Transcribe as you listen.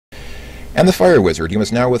And the Fire Wizard, you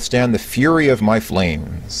must now withstand the fury of my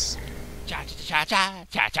flames. Cha-cha-cha-cha,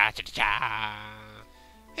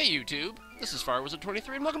 hey YouTube, this is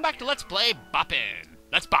Firewizard23 and welcome back to Let's Play Boppin.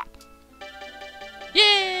 Let's bop.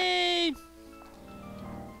 Yay!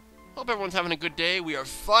 Hope everyone's having a good day. We are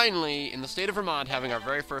finally, in the state of Vermont, having our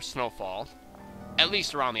very first snowfall. At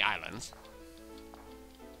least around the islands.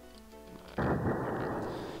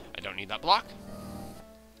 I don't need that block.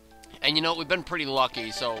 And you know, we've been pretty lucky,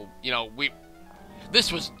 so, you know,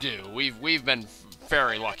 this was due. We've been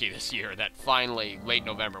very lucky this year that finally, late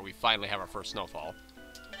November, we finally have our first snowfall.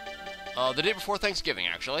 The day before Thanksgiving,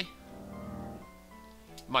 actually.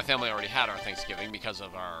 My family already had our Thanksgiving because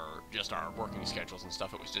of our working schedules and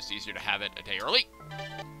stuff. It was just easier to have it a day early.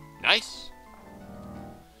 Nice.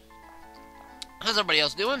 How's everybody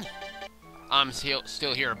else doing? I'm still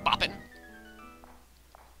here bopping.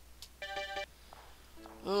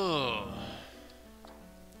 Oh.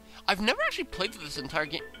 I've never actually played through this entire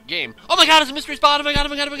game. Oh my god, it's a mystery spot! Oh my god, oh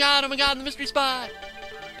my god, oh my god, oh my god, the mystery spot!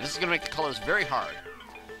 And this is gonna make the colors very hard.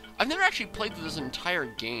 I've never actually played through this entire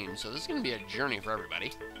game, so this is gonna be a journey for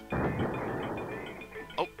everybody.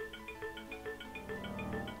 Oh.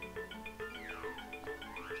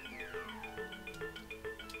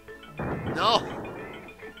 No!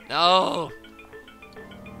 No!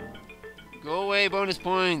 Go away, bonus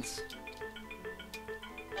points!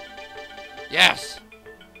 Yes!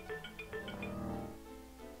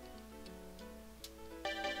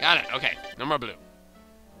 Got it, okay. No more blue.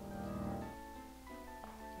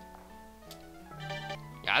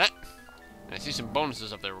 Got it. And I see some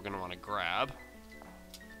bonuses up there we're going to want to grab.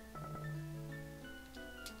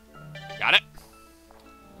 Got it.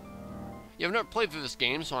 Yeah, I've never played through this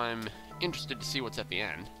game, so I'm interested to see what's at the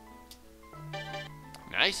end.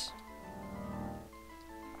 Nice.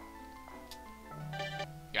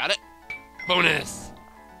 Got it. Bonus!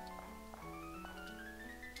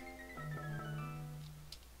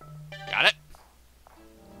 Got it.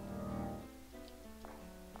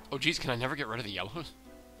 Oh geez, can I never get rid of the yellows?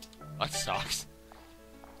 That sucks.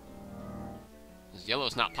 This yellow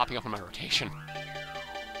is not popping up in my rotation.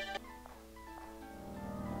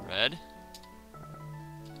 Red.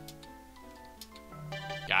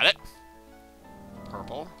 Got it.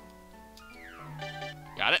 Purple.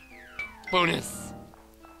 Got it. Bonus!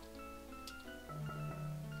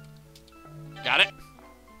 Got it.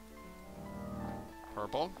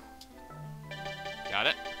 Purple. Got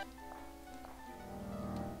it.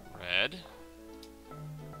 Red.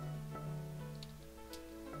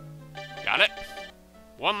 Got it.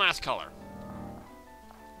 One last color.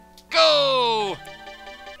 Go!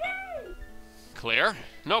 Clear.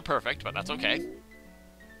 No perfect, but that's okay.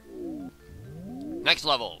 Next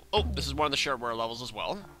level. Oh, this is one of the shareware levels as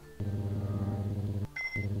well.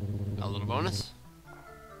 Got a little bonus.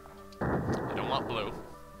 I don't want blue.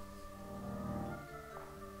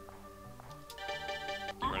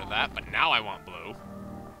 Get rid of that, but now I want blue.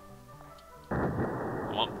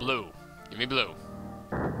 I want blue. Give me blue.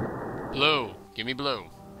 Blue. Give me blue.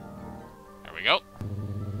 There we go.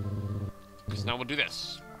 Because now we'll do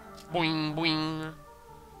this. Boing, boing.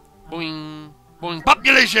 Boing, boing.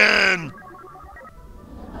 Population!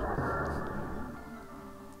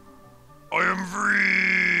 I am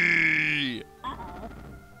free!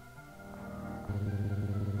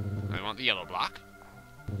 I want the yellow block.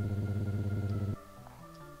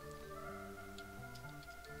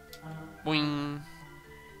 Boing.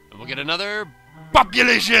 And we'll get another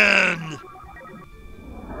population!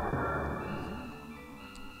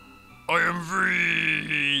 I am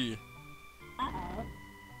free!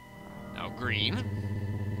 Now green.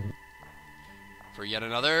 For yet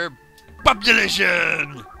another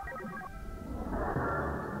population!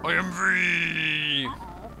 I am free!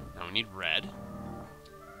 Now we need red.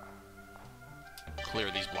 Clear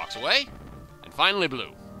these blocks away. And finally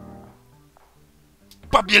blue.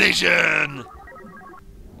 Population!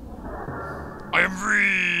 I am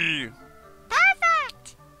free!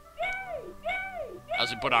 Perfect! As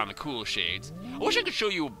we put on the cool shades. I wish I could show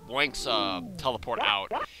you Blank's teleport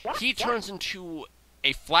out. He turns into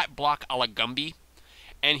a flat block a la Gumby.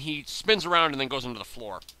 And he spins around and then goes into the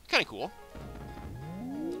floor. Kinda cool.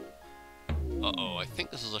 Uh-oh, I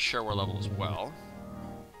think this is a shareware level as well.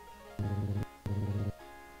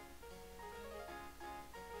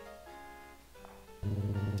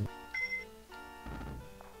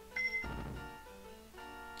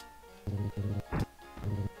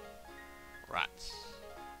 Rats.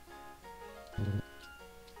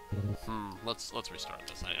 Let's restart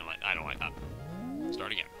this. I don't like that.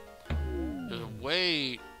 Start again. There's a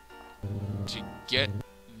way to get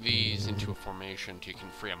these into a formation so you can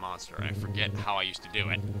free a monster. I forget how I used to do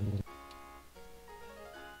it.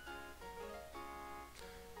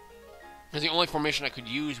 Because the only formation I could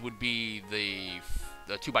use would be the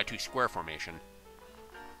 2x2 square formation.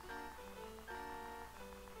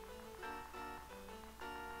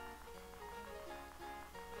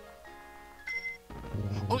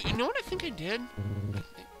 Oh, you know what I think I did?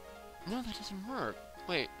 No, that doesn't work.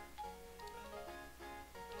 Wait.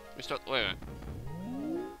 We start. Wait a minute.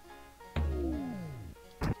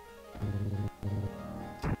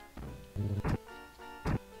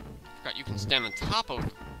 Forgot you can stand on top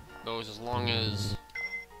of those as long as.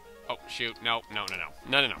 Oh shoot! No!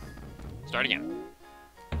 Start again.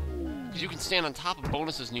 Because you can stand on top of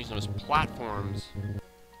bonuses and use them as platforms.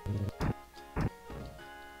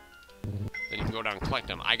 Then you can go down and collect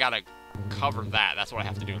them. I gotta cover that. That's what I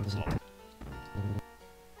have to do in this level.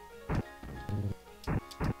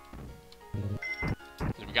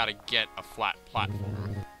 We gotta get a flat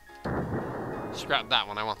platform. Scrap that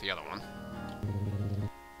one, I want the other one.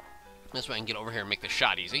 This way I can get over here and make this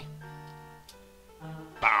shot easy.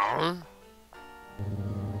 Bow.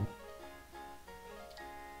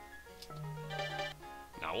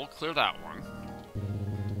 Now we'll clear that one.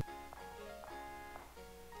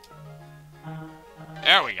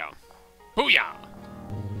 There we go. Booyah!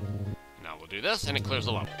 Now we'll do this and it clears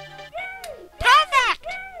the level. Perfect!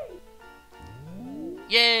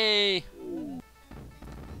 Yay!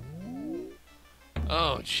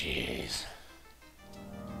 Oh, jeez.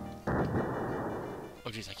 Oh,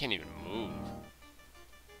 jeez, I can't even move.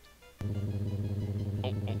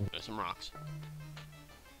 Oh, there's some rocks.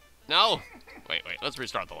 No! Wait, let's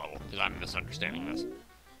restart the level, because I'm misunderstanding this.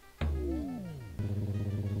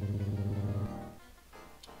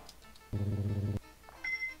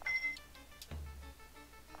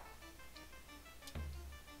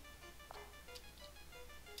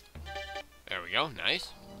 There we go, nice.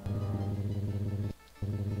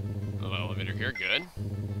 Little elevator here, good.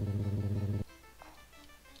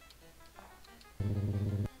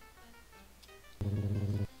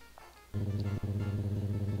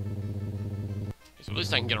 So at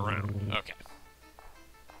least I can get around. Okay.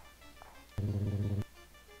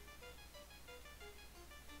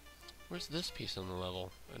 Where's this piece on the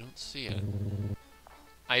level? I don't see it.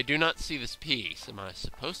 I do not see this piece. Am I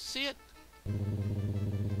supposed to see it?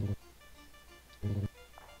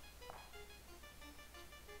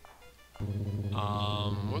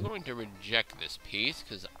 We're going to reject this piece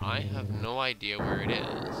because I have no idea where it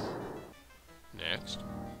is. Next.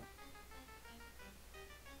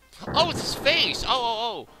 Oh, it's his face!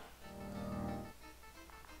 Oh.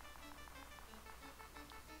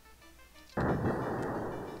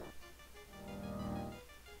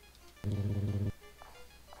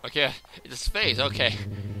 Okay, it's his face, okay.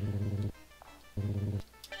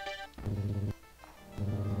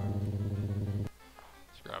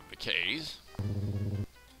 Let's grab the K's.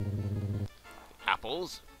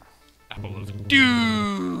 Apples. Apple of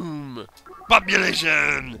Doom!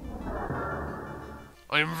 Population!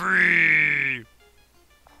 I am free!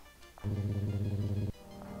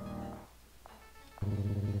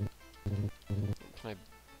 Can I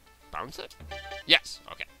bounce it? Yes,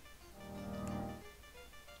 okay.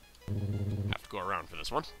 Have to go around for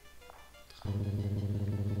this one.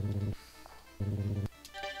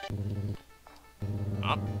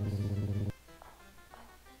 Up.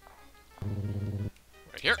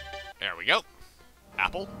 Right here. There we go.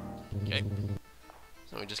 Apple. Okay.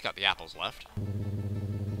 So we just got the apples left.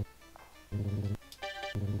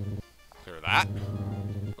 Clear that.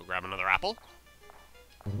 Go grab another apple.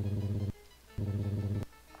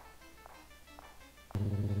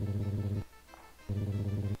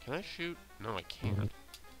 Can I shoot? No, I can't.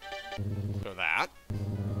 Clear that.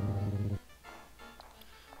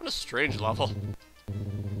 What a strange level.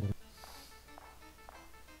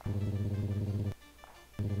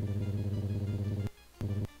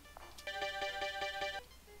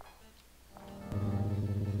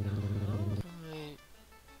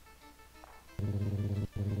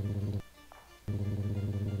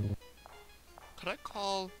 Could I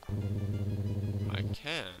call? I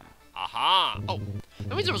can. Aha! Oh, that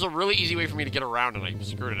means there was a really easy way for me to get around and I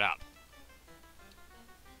screwed it up.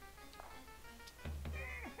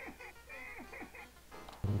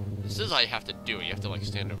 This is how you have to do it. You have to, like,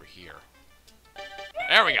 stand over here.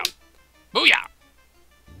 There we go. Booyah!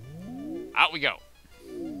 Out we go.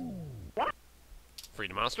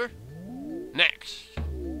 Freedom monster. Next.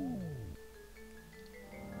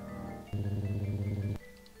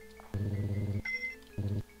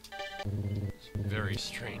 Very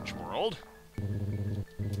strange world.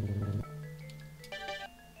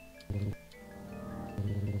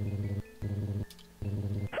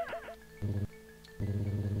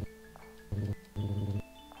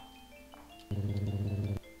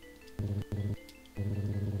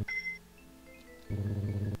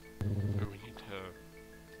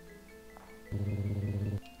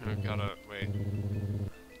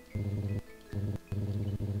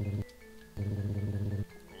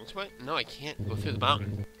 this way? No, I can't go through the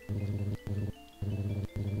mountain.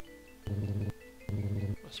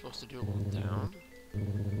 Am I supposed to do a little down?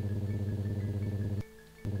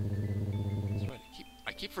 That's right.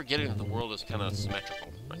 I keep forgetting that the world is kind of symmetrical.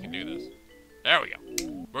 I can do this. There we go.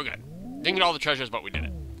 We're good. Didn't get all the treasures, but we did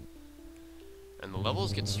it. And the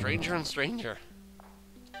levels get stranger and stranger.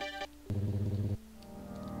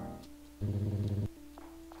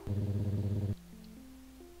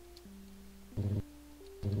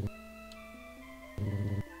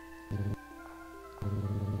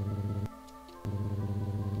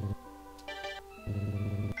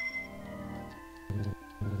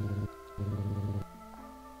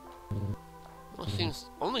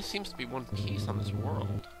 Only seems to be one piece on this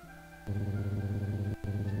world.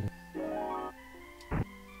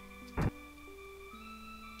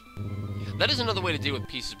 That is another way to deal with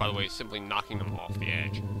pieces, by the way, simply knocking them off the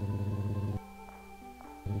edge.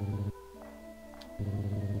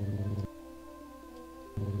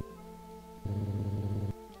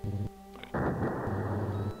 Wait. I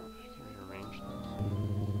can rearrange this.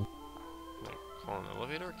 Can I call an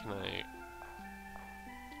elevator? Can I...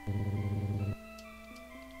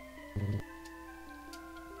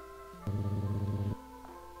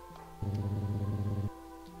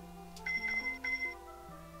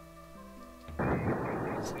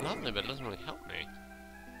 It's lovely, but it doesn't really help me.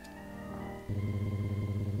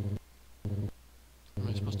 Am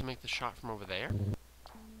I supposed to make the shot from over there?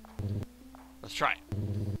 Let's try it.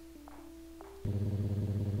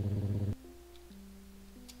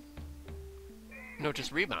 No, it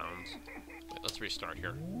just rebounds. Wait, let's restart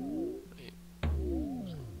here. Wait. I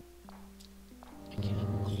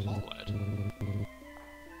can't call it.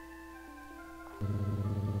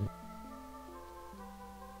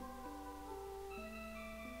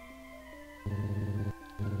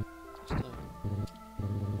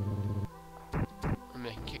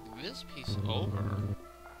 This piece over.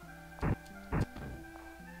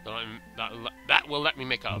 That will let me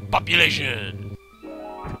make a population. So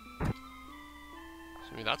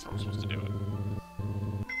maybe that's how I'm supposed to do it.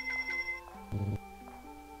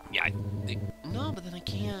 Yeah, no, but then I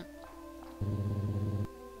can't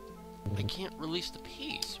release the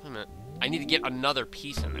piece. Wait a minute. I need to get another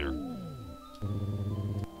piece in there.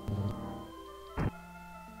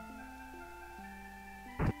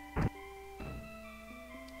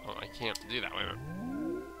 Can't do that. Wait a minute.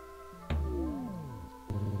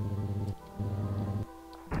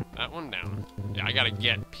 That one down. Yeah, I gotta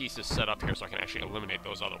get pieces set up here so I can actually eliminate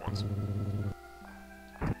those other ones.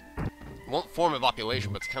 It won't form a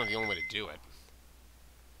population, but it's kind of the only way to do it.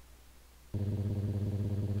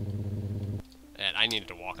 And I needed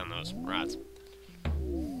to walk on those rats.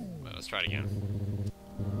 Well, let's try it again.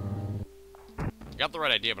 I got the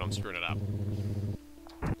right idea, but I'm screwing it up.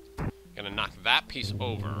 Gonna knock that piece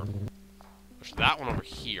over. Push that one over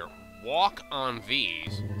here. Walk on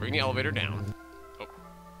these. Bring the elevator down. Oh.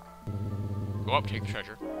 Go up, take the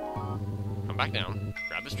treasure. Come back down.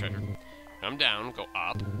 Grab this treasure. Come down, go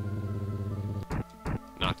up.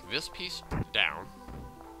 Knock this piece down.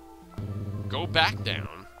 Go back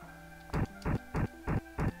down.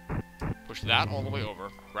 Push that all the way over.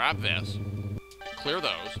 Grab this. Clear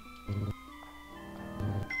those.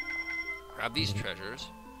 Grab these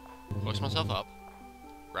treasures. Push myself up.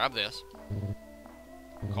 Grab this.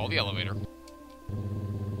 Call the elevator.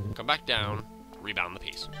 Come back down. Rebound the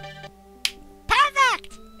piece.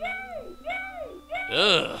 Perfect!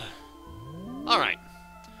 Ugh. Alright.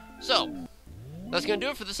 So, that's going to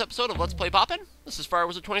do it for this episode of Let's Play Boppin. This is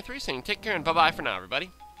Firewizard23 saying take care and bye-bye for now,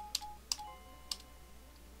 everybody.